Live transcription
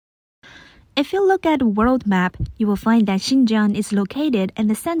If you look at a world map, you will find that Xinjiang is located in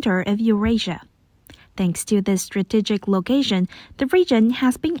the center of Eurasia. Thanks to this strategic location, the region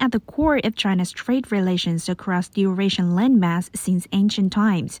has been at the core of China's trade relations across the Eurasian landmass since ancient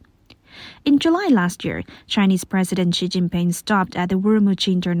times. In July last year, Chinese President Xi Jinping stopped at the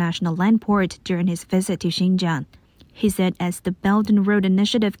Urumqi International Land Port during his visit to Xinjiang. He said as the Belt and Road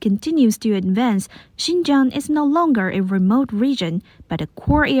Initiative continues to advance, Xinjiang is no longer a remote region, but a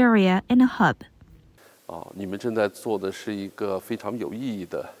core area and a hub.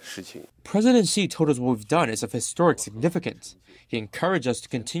 President Xi told us what we've done is of historic significance. He encouraged us to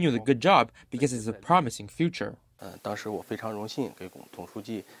continue the good job because it's a promising future.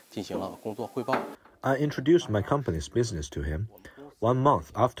 I introduced my company's business to him. 1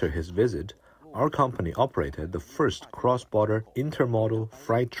 month after his visit, our company operated the first cross-border intermodal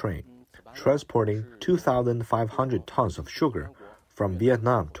freight train, transporting 2,500 tons of sugar from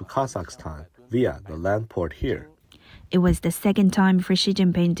Vietnam to Kazakhstan via the land port here. It was the second time for Xi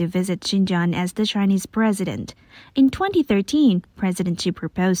Jinping to visit Xinjiang as the Chinese president. In 2013, President Xi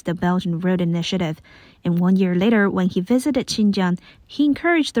proposed the Belt and Road Initiative, and 1 year later, when he visited Xinjiang, he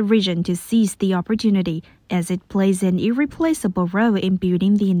encouraged the region to seize the opportunity as it plays an irreplaceable role in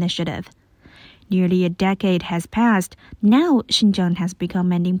building the initiative. Nearly a decade has passed. Now, Xinjiang has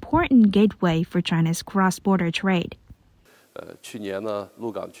become an important gateway for China's cross-border trade.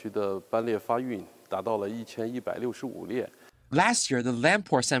 Last year, the land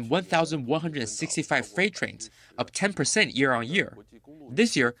port sent 1,165 freight trains, up 10% year on year.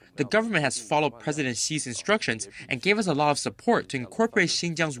 This year, the government has followed President Xi's instructions and gave us a lot of support to incorporate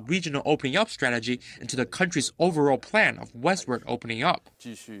Xinjiang's regional opening up strategy into the country's overall plan of westward opening up.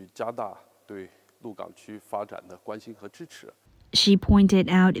 She pointed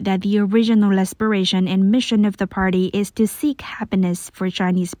out that the original aspiration and mission of the party is to seek happiness for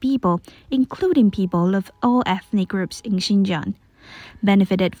Chinese people, including people of all ethnic groups in Xinjiang.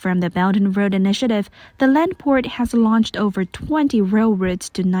 Benefited from the Belt and Road Initiative, the land port has launched over 20 rail routes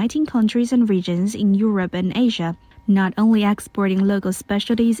to 19 countries and regions in Europe and Asia, not only exporting local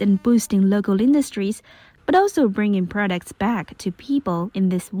specialties and boosting local industries, but also bringing products back to people in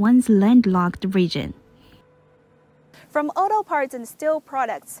this once landlocked region. From auto parts and steel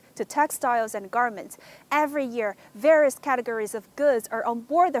products to textiles and garments, every year, various categories of goods are on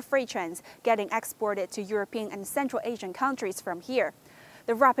board the freight trains, getting exported to European and Central Asian countries from here.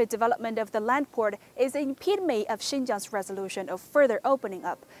 The rapid development of the land port is an epitome of Xinjiang's resolution of further opening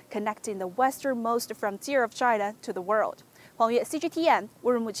up, connecting the westernmost frontier of China to the world. Huang Yue, CGTN,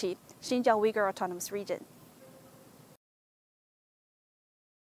 Urumqi, Xinjiang Uyghur Autonomous Region.